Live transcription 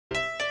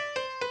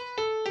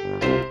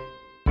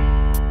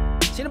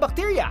Sina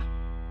bacteria,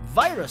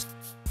 virus,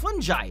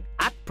 fungi,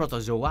 at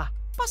protozoa.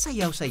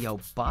 Pasayaw-sayaw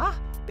pa?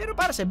 Pero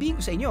para sabihin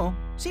ko sa inyo,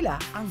 sila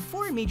ang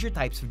 4 major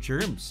types of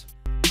germs.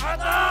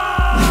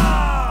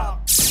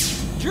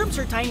 Germs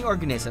are tiny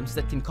organisms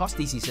that can cause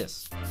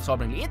diseases.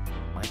 Sobrang liit,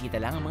 makikita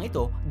lang ang mga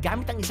ito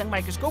gamit ang isang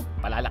microscope.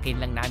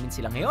 Palalakihin lang namin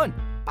sila ngayon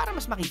para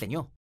mas makita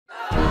nyo.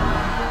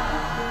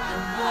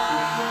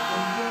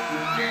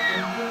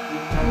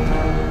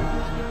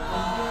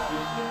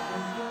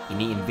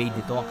 Ini-invade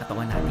nito ang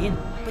katawan natin,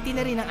 pati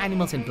na rin ang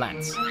animals and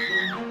plants.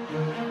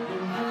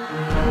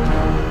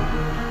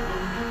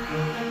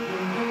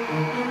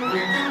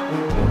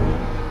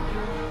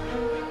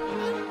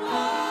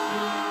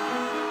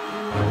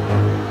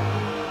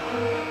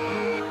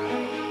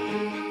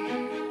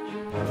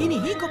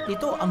 Hinihigop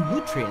nito ang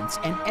nutrients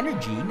and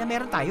energy na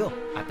meron tayo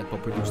at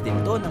nagpo-produce din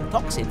ito ng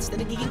toxins na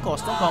nagiging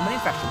cause ng common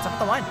infection sa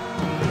katawan.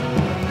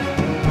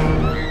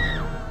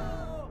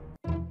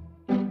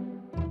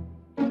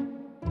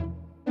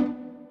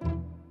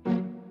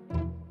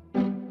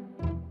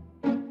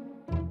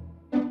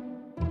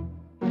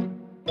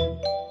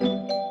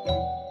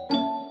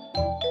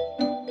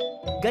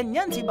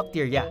 Ganyan si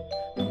bacteria.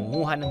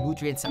 Nangunguha ng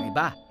nutrients sa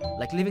iba,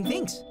 like living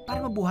things,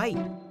 para mabuhay.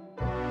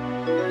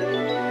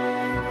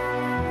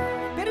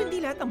 Pero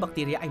hindi lahat ng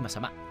bacteria ay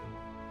masama.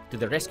 To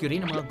the rescue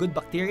rin ang mga good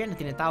bacteria na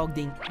tinatawag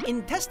ding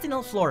intestinal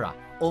flora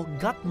o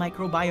gut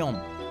microbiome.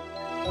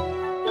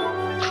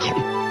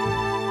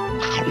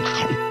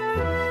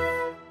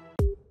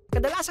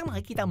 Kadalasang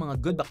makikita ang mga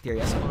good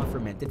bacteria sa mga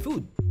fermented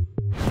food.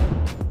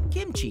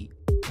 Kimchi,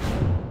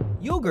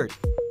 yogurt,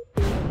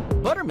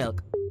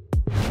 buttermilk,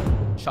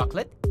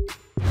 chocolate,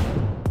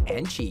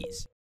 and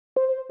cheese.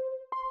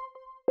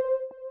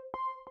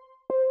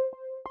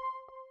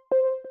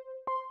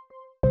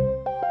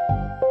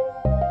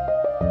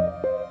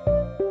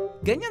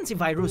 Ganyan si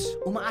virus,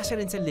 umaasa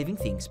rin sa living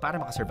things para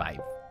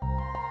makasurvive.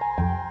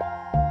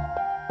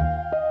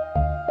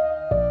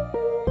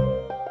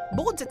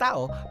 Bukod sa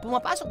tao,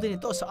 pumapasok din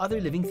ito sa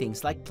other living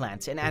things like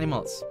plants and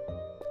animals.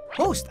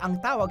 Host ang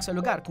tawag sa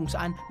lugar kung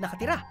saan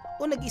nakatira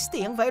o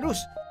nag-stay ang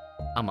virus.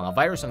 Ang mga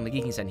virus ang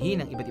nagiging sanhi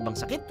ng iba't ibang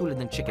sakit tulad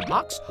ng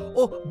chickenpox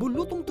o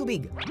bulutong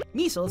tubig,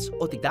 measles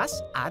o tigdas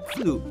at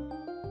flu.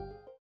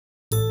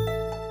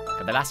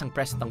 Kadalasang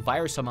present ang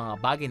virus sa mga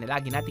bagay na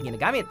lagi nating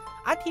ginagamit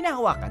at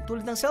hinahawakan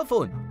tulad ng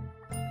cellphone,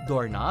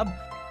 doorknob,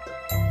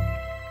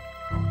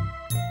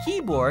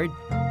 keyboard,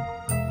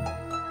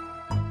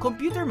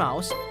 computer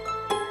mouse,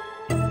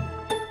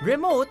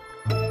 remote,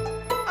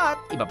 at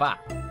iba pa.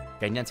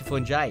 Ganyan si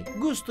fungi.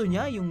 Gusto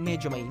niya yung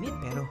medyo mainit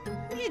pero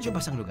medyo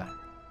basang lugar.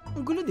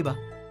 Ang gulo, di ba?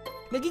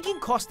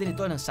 Nagiging cause din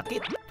ito ng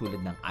sakit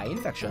tulad ng eye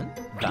infection,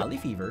 valley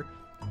fever,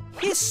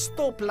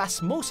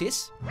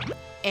 histoplasmosis,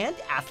 and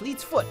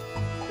athlete's foot.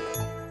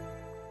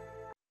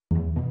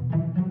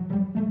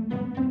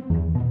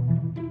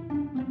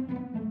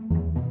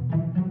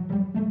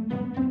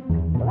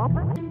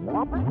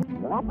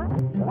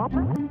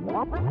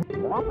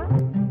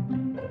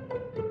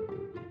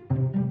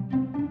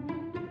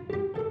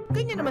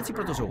 Ganyan naman si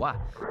protozoa.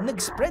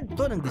 Nag-spread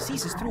to ng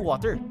diseases through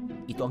water.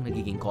 Ito ang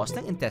nagiging cause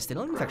ng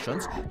intestinal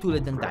infections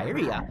tulad ng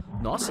diarrhea,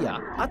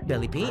 nausea, at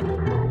belly pain.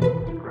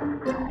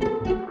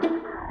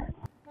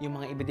 Yung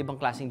mga iba't ibang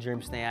klaseng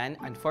germs na yan,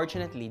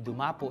 unfortunately,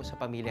 dumapo sa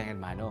pamilyang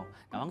hermano.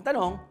 Now, ang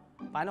tanong,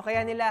 paano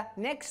kaya nila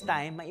next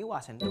time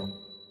maiwasan to?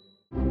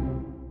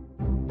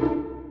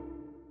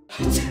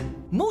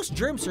 Most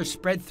germs are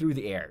spread through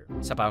the air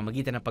sa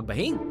pamamagitan ng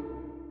pagbahing,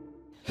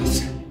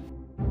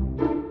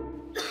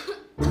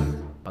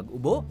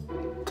 pag-ubo,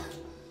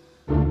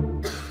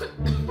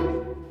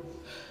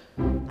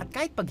 at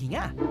kahit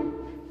paghinga.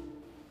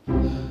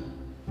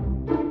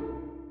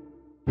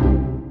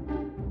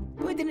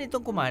 Pwede na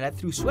itong kumalat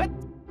through sweat,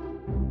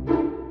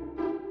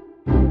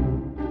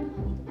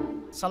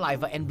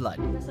 saliva, and blood.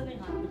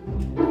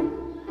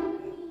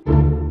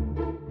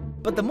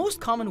 But the most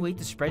common way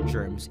to spread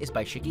germs is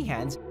by shaking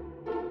hands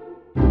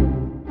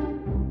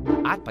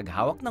at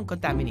paghawak ng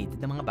contaminated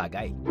na mga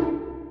bagay.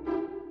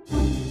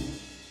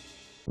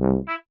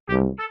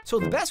 So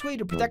the best way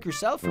to protect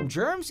yourself from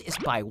germs is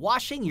by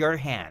washing your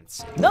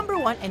hands. Number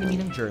 1 enemy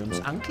ng germs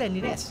ang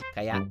cleanliness,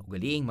 kaya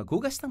ugaliing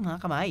maghugas ng mga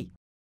kamay.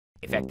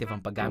 Effective ang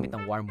paggamit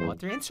ng warm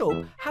water and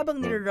soap habang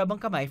nirarub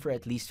ang kamay for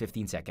at least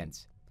 15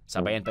 seconds.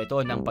 Sabayan pa ito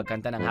ng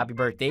pagkanta ng happy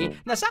birthday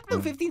na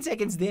saktong 15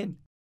 seconds din.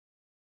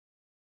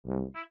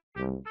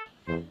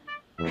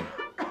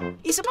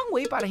 Isa pang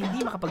way para hindi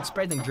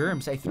makapag-spread ng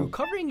germs ay through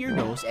covering your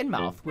nose and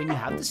mouth when you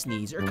have to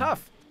sneeze or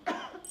cough.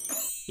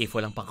 If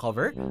walang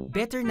pang-cover,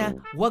 better na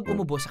huwag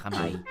umubo sa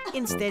kamay.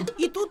 Instead,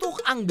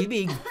 itutok ang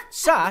bibig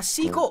sa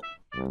siko.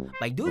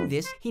 By doing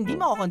this, hindi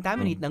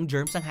makakontaminate ng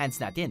germs ang hands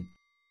natin.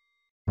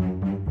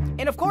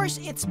 And of course,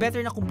 it's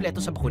better na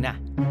kumpleto sa bakuna.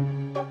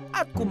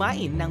 At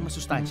kumain ng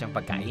masustansyang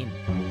pagkain.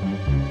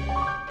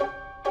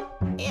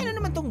 Eh ano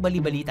naman tong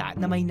bali-balita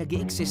na may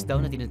nag-i-exist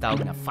daw na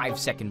tinatawag na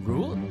 5-second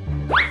rule?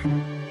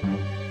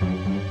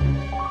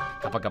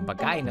 Kapag ang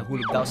pagkain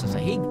nahulog daw sa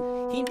sahig,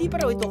 hindi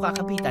pa raw ito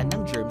kakapitan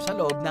ng germs sa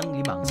loob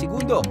ng 5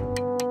 segundo.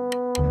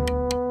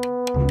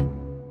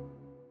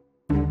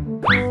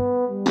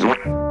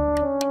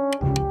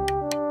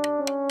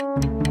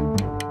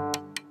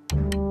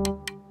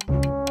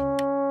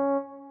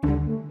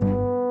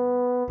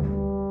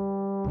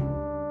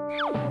 Uy,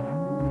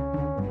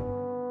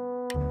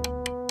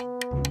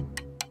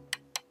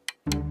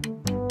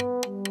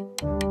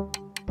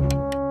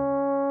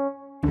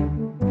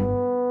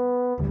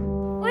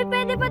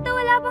 pwede pa to?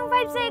 Wala pang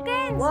 5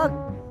 seconds. Wag!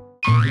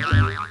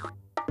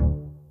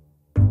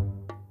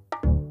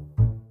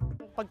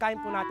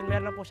 Pagkain po natin,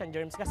 meron na po siyang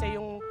germs kasi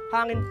yung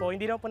hangin po,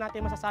 hindi naman po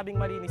natin masasabing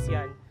malinis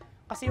yan.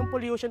 Kasi yung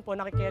pollution po,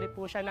 nakikerry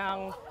po siya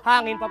ng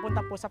hangin papunta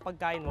po sa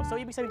pagkain mo. So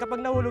ibig sabihin,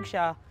 kapag nahulog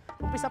siya,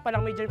 umpisa pa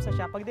lang may germs na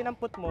siya. Pag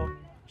dinampot mo,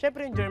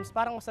 syempre yung germs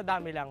parang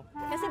masadami lang.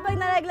 Kasi pag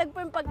nalaglag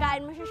po yung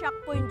pagkain, masyashock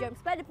po yung germs.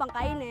 Pwede pang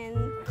kainin.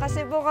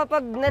 Kasi po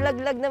kapag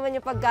nalaglag naman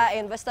yung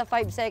pagkain, basta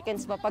 5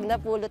 seconds pa, pag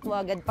napulot mo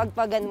agad,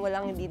 pagpagan mo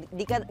lang,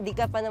 di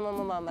ka pa naman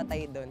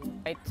mamamatay doon.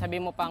 Kahit sabi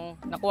mo pang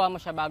nakuha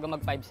mo siya bago mag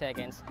 5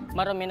 seconds,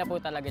 marumi na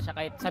po talaga siya.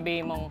 Kahit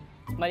sabihin mong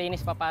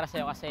malinis pa para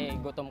sa'yo kasi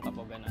gutom ka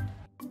po,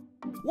 gano'n.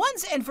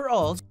 Once and for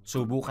all,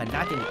 subukan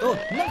natin ito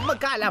nang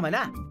magkaalaman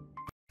na.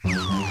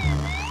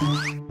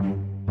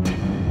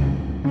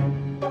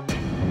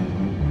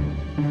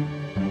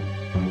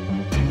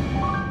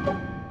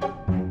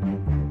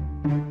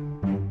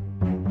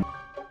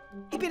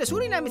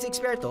 Ipinasuri namin sa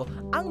eksperto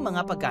ang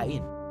mga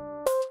pagkain.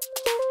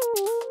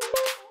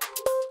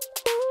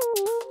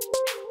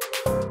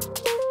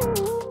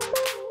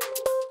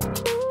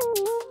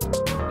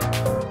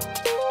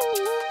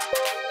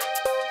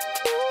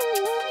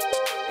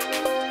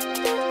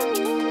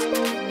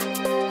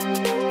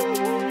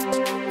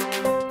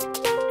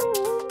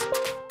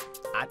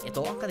 At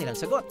ito ang kanilang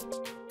sagot.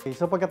 Okay,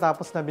 so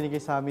pagkatapos na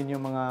binigay sa amin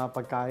yung mga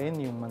pagkain,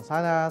 yung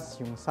mansanas,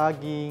 yung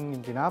saging,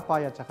 yung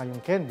tinapay at saka yung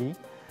candy,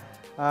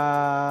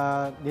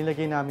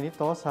 nilagay namin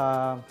ito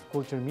sa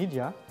culture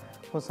media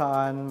kung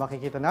saan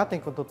makikita natin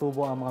kung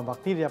tutubo ang mga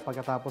bakterya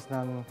pagkatapos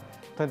ng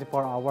 24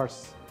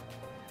 hours.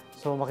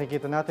 So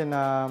makikita natin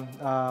na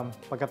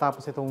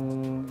pagkatapos itong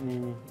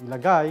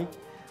ilagay,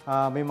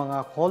 may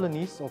mga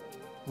colonies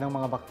ng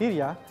mga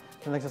bakterya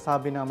na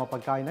nagsasabi na ang mga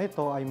pagkain na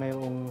ito ay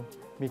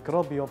mayroong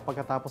mikrobyo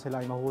pagkatapos sila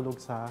ay mahulog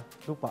sa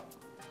lupa.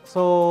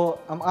 So,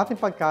 ang ating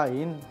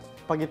pagkain,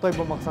 pag ito ay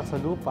bumagsak sa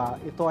lupa,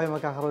 ito ay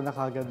magkakaroon na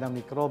kagad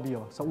ng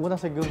mikrobyo. Sa unang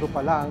segundo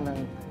pa lang ng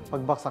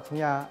pagbagsak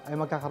niya, ay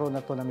magkakaroon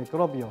na ito ng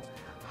mikrobyo.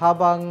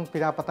 Habang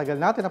pinapatagal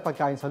natin ang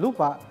pagkain sa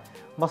lupa,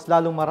 mas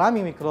lalong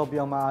maraming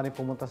mikrobyo ang maaaring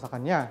pumunta sa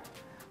kanya.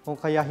 Kung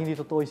kaya hindi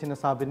totoo yung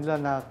sinasabi nila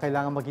na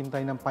kailangan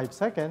maghintay ng 5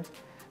 seconds,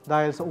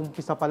 dahil sa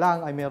umpisa pa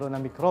lang ay meron ng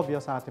mikrobyo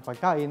sa ating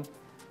pagkain,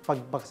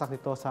 pagbagsak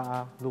nito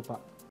sa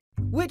lupa.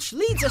 Which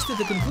leads us to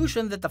the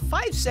conclusion that the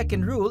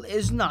 5-second rule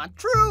is not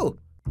true.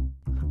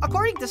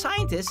 According to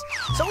scientists,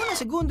 sa unang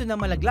segundo na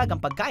malaglag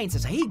ang pagkain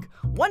sa sahig,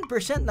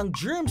 1% ng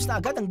germs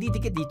na agad ang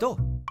didikit dito.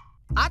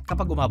 At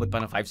kapag umabot pa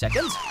ng 5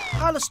 seconds,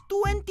 halos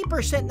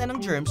 20% na ng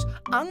germs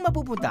ang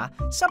mapupunta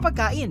sa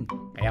pagkain.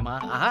 Kaya mga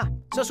kaaha,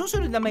 sa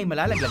susunod na may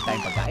malalaglag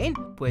tayong pagkain,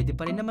 pwede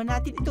pa rin naman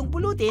natin itong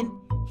pulutin,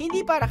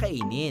 hindi para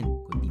kainin,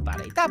 kundi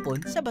para itapon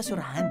sa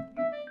basurahan.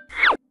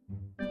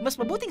 Mas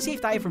mabuting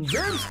safe tayo from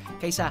germs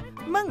kaysa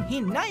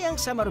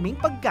manghinayang sa maruming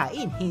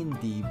pagkain,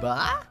 hindi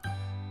ba?